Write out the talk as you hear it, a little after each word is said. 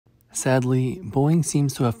Sadly, Boeing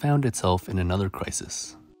seems to have found itself in another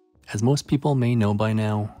crisis. As most people may know by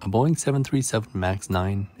now, a Boeing 737 MAX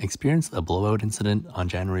 9 experienced a blowout incident on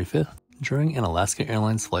January 5th during an Alaska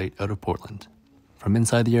Airlines flight out of Portland. From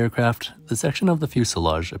inside the aircraft, the section of the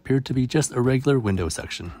fuselage appeared to be just a regular window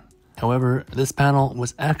section. However, this panel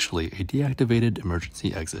was actually a deactivated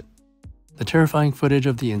emergency exit. The terrifying footage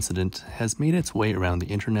of the incident has made its way around the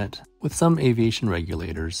internet, with some aviation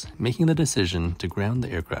regulators making the decision to ground the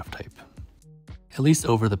aircraft type. At least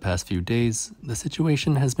over the past few days, the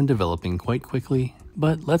situation has been developing quite quickly,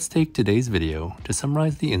 but let's take today's video to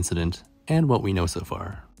summarize the incident and what we know so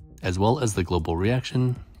far, as well as the global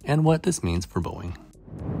reaction and what this means for Boeing.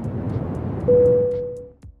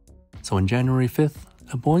 So on January 5th,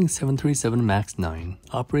 a Boeing 737 MAX 9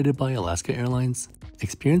 operated by Alaska Airlines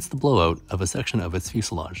experienced the blowout of a section of its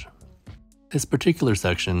fuselage. This particular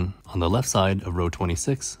section, on the left side of row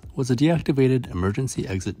 26, was a deactivated emergency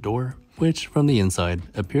exit door, which from the inside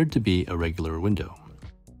appeared to be a regular window.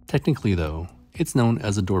 Technically though, it's known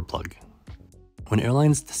as a door plug. When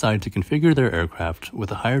airlines decide to configure their aircraft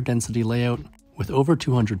with a higher density layout with over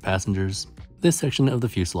 200 passengers, this section of the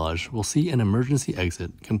fuselage will see an emergency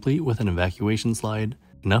exit complete with an evacuation slide,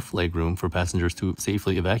 enough legroom for passengers to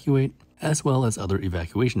safely evacuate, as well as other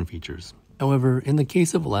evacuation features. However, in the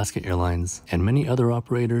case of Alaska Airlines and many other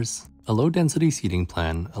operators, a low-density seating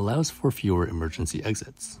plan allows for fewer emergency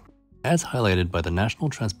exits. As highlighted by the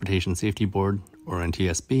National Transportation Safety Board, or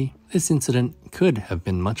NTSB, this incident could have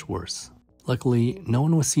been much worse. Luckily, no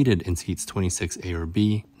one was seated in seats 26A or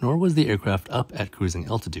B, nor was the aircraft up at cruising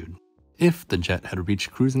altitude. If the jet had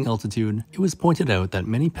reached cruising altitude, it was pointed out that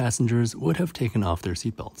many passengers would have taken off their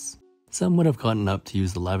seatbelts. Some would have gotten up to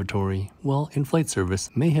use the lavatory, while in-flight service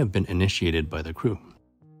may have been initiated by the crew.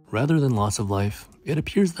 Rather than loss of life, it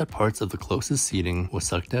appears that parts of the closest seating was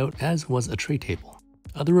sucked out, as was a tray table.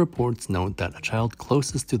 Other reports note that a child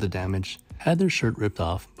closest to the damage had their shirt ripped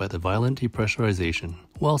off by the violent depressurization,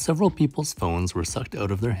 while several people's phones were sucked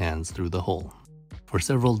out of their hands through the hole. For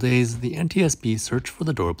several days, the NTSB searched for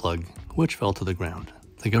the door plug, which fell to the ground.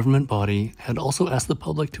 The government body had also asked the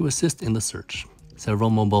public to assist in the search. Several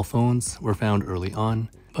mobile phones were found early on,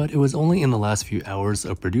 but it was only in the last few hours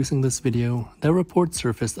of producing this video that reports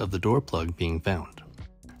surfaced of the door plug being found.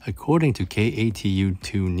 According to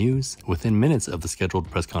KATU2 News, within minutes of the scheduled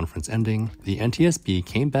press conference ending, the NTSB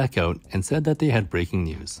came back out and said that they had breaking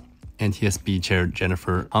news. NTSB Chair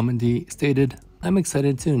Jennifer Homendy stated, "I'm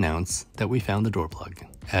excited to announce that we found the door plug,"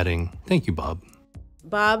 adding, "Thank you, Bob."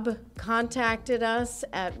 Bob contacted us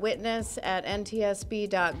at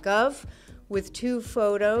witness@ntsb.gov with 2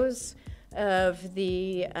 photos of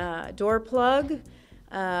the door plug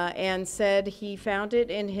and said he found it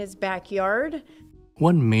in his backyard.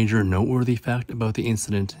 One major noteworthy fact about the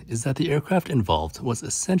incident is that the aircraft involved was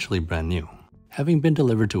essentially brand new, having been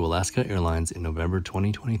delivered to Alaska Airlines in November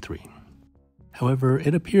 2023. However,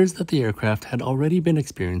 it appears that the aircraft had already been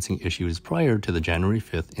experiencing issues prior to the January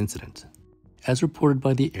 5th incident. As reported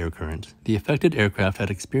by the Air Current, the affected aircraft had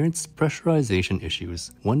experienced pressurization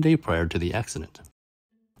issues 1 day prior to the accident.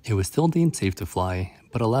 It was still deemed safe to fly,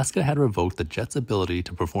 but Alaska had revoked the jet's ability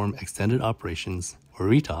to perform extended operations,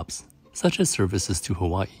 or ETOPS, such as services to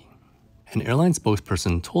Hawaii. An airline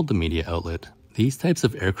spokesperson told the media outlet, "These types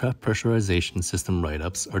of aircraft pressurization system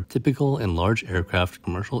write-ups are typical in large aircraft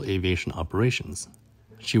commercial aviation operations."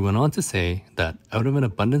 She went on to say that, out of an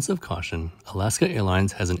abundance of caution, Alaska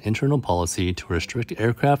Airlines has an internal policy to restrict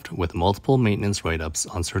aircraft with multiple maintenance write-ups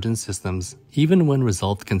on certain systems, even when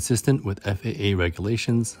resolved consistent with FAA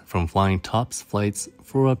regulations from flying TOPS flights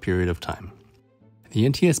for a period of time. The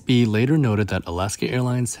NTSB later noted that Alaska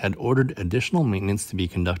Airlines had ordered additional maintenance to be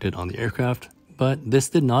conducted on the aircraft, but this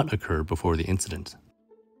did not occur before the incident.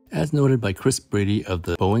 As noted by Chris Brady of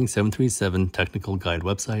the Boeing 737 Technical Guide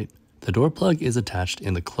website, the door plug is attached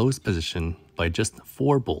in the closed position by just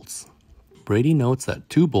 4 bolts. Brady notes that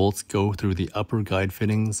 2 bolts go through the upper guide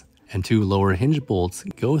fittings and 2 lower hinge bolts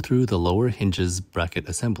go through the lower hinges bracket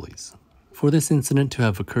assemblies. For this incident to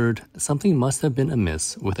have occurred, something must have been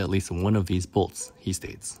amiss with at least one of these bolts, he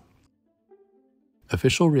states.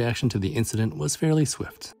 Official reaction to the incident was fairly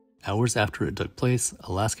swift. Hours after it took place,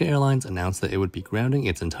 Alaska Airlines announced that it would be grounding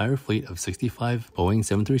its entire fleet of 65 Boeing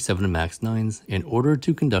 737 MAX 9s in order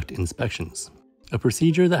to conduct inspections, a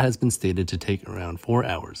procedure that has been stated to take around 4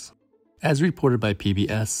 hours. As reported by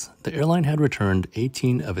PBS, the airline had returned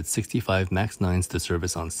 18 of its 65 MAX 9s to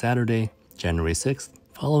service on Saturday, January 6th,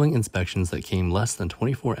 following inspections that came less than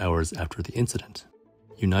 24 hours after the incident.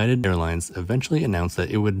 United Airlines eventually announced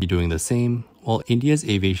that it would be doing the same, while India's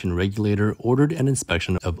aviation regulator ordered an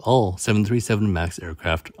inspection of all 737 MAX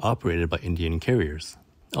aircraft operated by Indian carriers.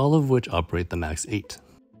 all of which operate the MAX 8.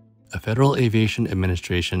 A Federal Aviation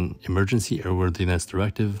Administration Emergency Airworthiness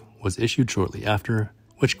Directive was issued shortly after,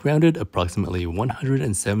 which grounded approximately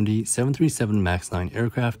 170 737 MAX 9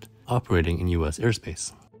 aircraft operating in U.S.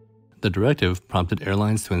 airspace. The directive prompted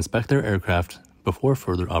airlines to inspect their aircraft before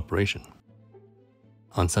further operation.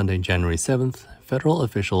 On Sunday, January 7th, federal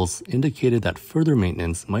officials indicated that further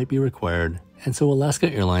maintenance might be required, and so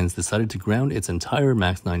Alaska Airlines decided to ground its entire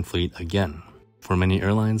MAX 9 fleet again. For many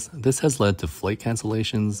airlines, this has led to flight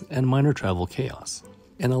cancellations and minor travel chaos.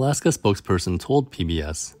 An Alaska spokesperson told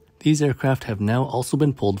PBS, "These aircraft have now also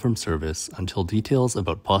been pulled from service until details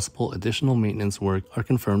about possible additional maintenance work are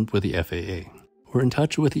confirmed with the FAA. We're in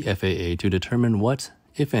touch with the FAA to determine what,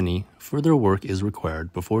 if any, further work is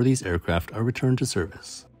required before these aircraft are returned to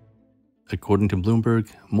service." According to Bloomberg,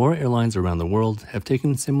 more airlines around the world have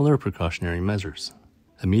taken similar precautionary measures.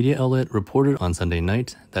 A media outlet reported on Sunday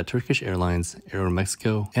night that Turkish Airlines,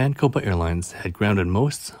 Aeromexico, and Copa Airlines had grounded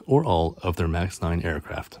most or all of their MAX 9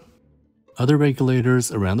 aircraft. Other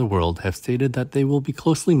regulators around the world have stated that they will be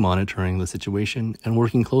closely monitoring the situation and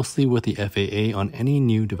working closely with the FAA on any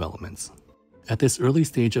new developments. At this early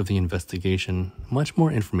stage of the investigation, much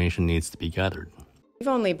more information needs to be gathered. We've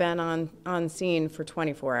only been on scene for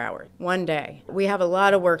 24 hours, one day. We have a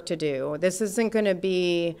lot of work to do. This isn't going to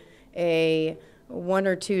be a 1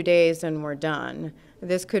 or 2 days and we're done.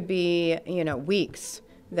 This could be, weeks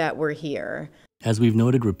that we're here. As we've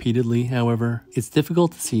noted repeatedly, however, it's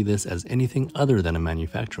difficult to see this as anything other than a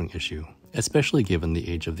manufacturing issue, especially given the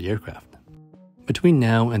age of the aircraft. Between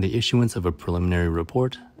now and the issuance of a preliminary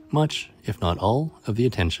report, much, if not all, of the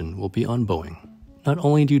attention will be on Boeing, not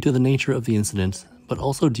only due to the nature of the incident, but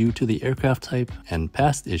also due to the aircraft type and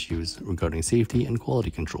past issues regarding safety and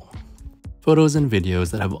quality control. Photos and videos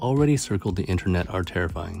that have already circled the internet are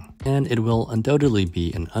terrifying, and it will undoubtedly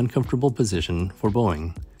be an uncomfortable position for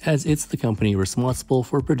Boeing, as it's the company responsible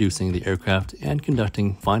for producing the aircraft and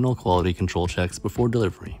conducting final quality control checks before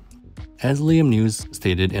delivery. As Liam News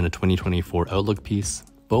stated in a 2024 Outlook piece,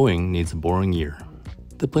 Boeing needs a boring year.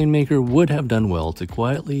 The plane maker would have done well to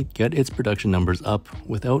quietly get its production numbers up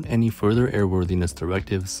without any further airworthiness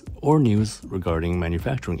directives or news regarding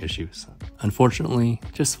manufacturing issues. Unfortunately,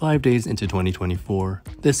 just 5 days into 2024,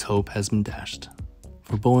 this hope has been dashed.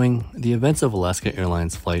 For Boeing, the events of Alaska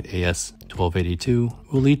Airlines Flight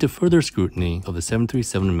AS1282 will lead to further scrutiny of the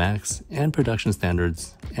 737 MAX and production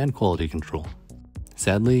standards and quality control.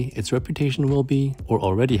 Sadly, its reputation will be, or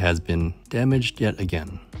already has been, damaged yet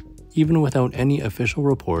again, even without any official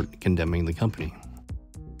report condemning the company.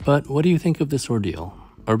 But what do you think of this ordeal?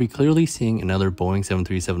 Are we clearly seeing another Boeing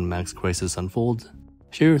 737 MAX crisis unfold?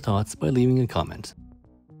 Share your thoughts by leaving a comment.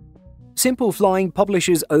 Simple Flying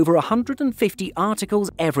publishes over 150 articles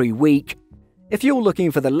every week. If you're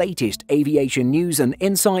looking for the latest aviation news and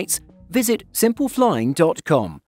insights, visit simpleflying.com.